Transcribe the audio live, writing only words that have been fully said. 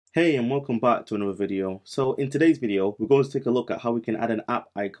Hey, and welcome back to another video. So in today's video, we're going to take a look at how we can add an app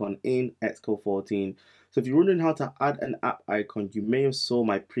icon in Xcode 14. So if you're wondering how to add an app icon, you may have saw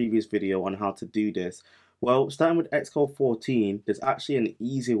my previous video on how to do this. Well, starting with Xcode 14, there's actually an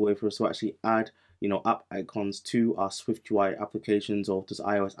easier way for us to actually add, app icons to our SwiftUI applications or just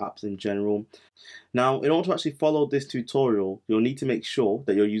iOS apps in general. Now, in order to actually follow this tutorial, you'll need to make sure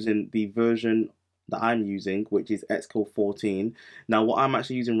that you're using the version that I'm using, which is Xcode 14. Now, what I'm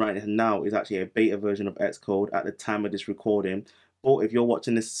actually using right now is actually a beta version of Xcode at the time of this recording. But if you're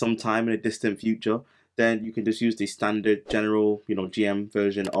watching this sometime in a distant future, then you can just use the standard general, GM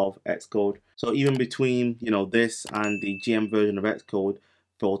version of Xcode. So even between, this and the GM version of Xcode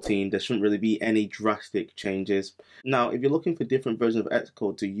 14, there shouldn't really be any drastic changes. Now, if you're looking for different versions of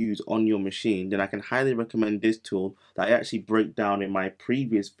Xcode to use on your machine, then I can highly recommend this tool that I actually break down in my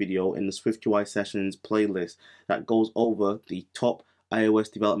previous video in the SwiftUI sessions playlist that goes over the top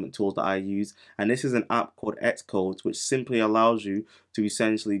iOS development tools that I use. And this is an app called Xcode, which simply allows you to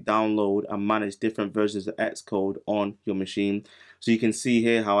essentially download and manage different versions of Xcode on your machine. So you can see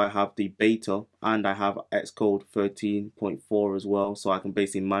here how I have the beta and I have Xcode 13.4 as well, so I can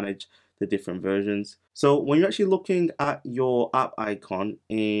basically manage the different versions. So when you're actually looking at your app icon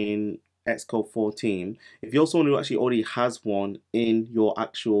in Xcode 14, if you're someone who actually already has one in your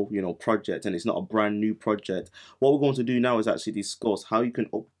actual project and it's not a brand new project, what we're going to do now is actually discuss how you can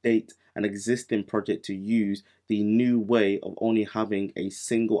update an existing project to use the new way of only having a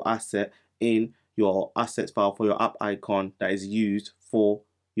single asset in your assets file for your app icon that is used for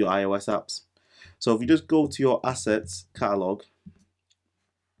your iOS apps. So if you just go to your assets catalog,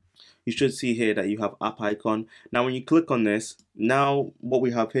 you should see here that you have app icon. Now when you click on this, now what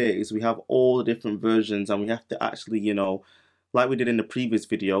we have here is we have all the different versions, and we have to actually, like we did in the previous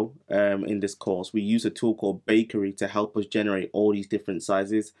video in this course, we use a tool called Bakery to help us generate all these different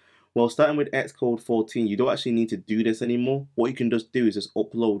sizes. Well, starting with Xcode 14, you don't actually need to do this anymore. What you can just do is just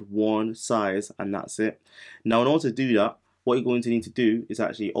upload one size and that's it. Now in order to do that, what you're going to need to do is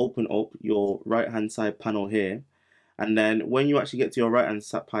actually open up your right hand side panel here. And then when you actually get to your right hand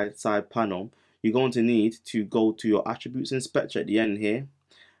side panel, you're going to need to go to your attributes inspector at the end here.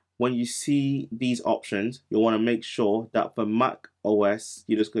 When you see these options, you'll want to make sure that for Mac OS,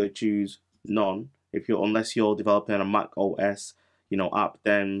 you're just going to choose none. Unless you're developing a Mac OS, app,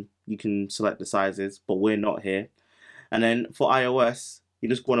 then you can select the sizes, but we're not here. And then for iOS, you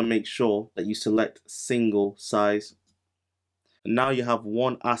just want to make sure that you select single size. And now you have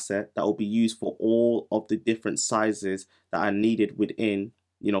one asset that will be used for all of the different sizes that are needed within,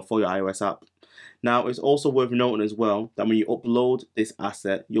 for your iOS app. Now, it's also worth noting as well that when you upload this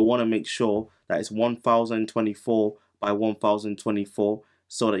asset, you'll want to make sure that it's 1024 by 1024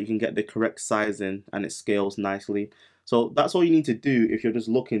 so that you can get the correct sizing and it scales nicely. So that's all you need to do if you're just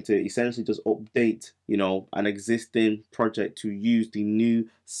looking to essentially just update, an existing project to use the new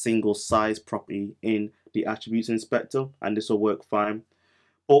single size property in the attributes inspector, and this will work fine.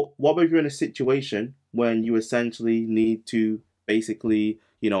 But what if you're in a situation when you essentially need to basically,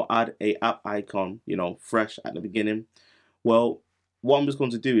 add a app icon, fresh at the beginning? Well, what I'm just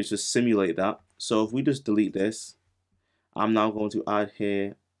going to do is just simulate that. So if we just delete this, I'm now going to add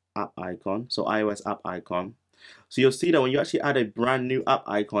here app icon, so iOS app icon. So you'll see that when you actually add a brand new app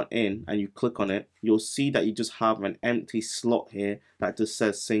icon in and you click on it, you'll see that you just have an empty slot here that just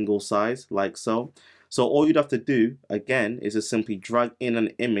says single size, like so. So all you'd have to do again is just simply drag in an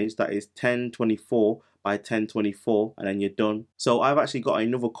image that is 1024 by 1024 and then you're done. So I've actually got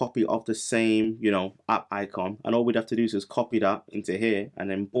another copy of the same, app icon, and all we'd have to do is just copy that into here and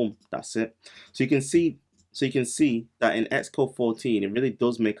then boom, that's it. So you can see that in Xcode 14, it really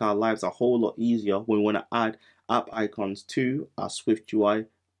does make our lives a whole lot easier when we want to add app icons to our SwiftUI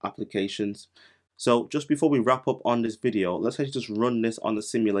applications. So just before we wrap up on this video, let's actually just run this on the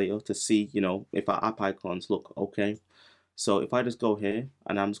simulator to see, if our app icons look okay. So if I just go here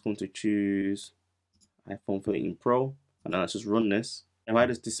and I'm just going to choose iPhone 13 Pro, and then let's just run this. If I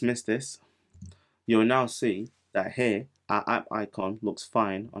just dismiss this, you'll now see that here our app icon looks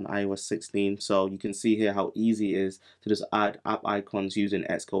fine on iOS 16. So you can see here how easy it is to just add app icons using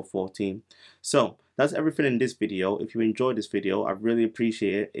Xcode 14. So that's everything in this video. If you enjoyed this video, I'd really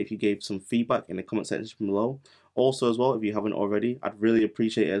appreciate it if you gave some feedback in the comment section below. Also as well, if you haven't already, I'd really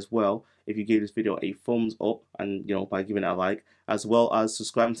appreciate it as well if you gave this video a thumbs up and by giving it a like, as well as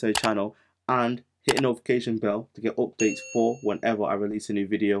subscribing to the channel and hit the notification bell to get updates for whenever I release a new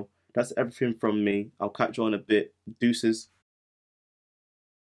video. That's everything from me. I'll catch you on a bit. Deuces.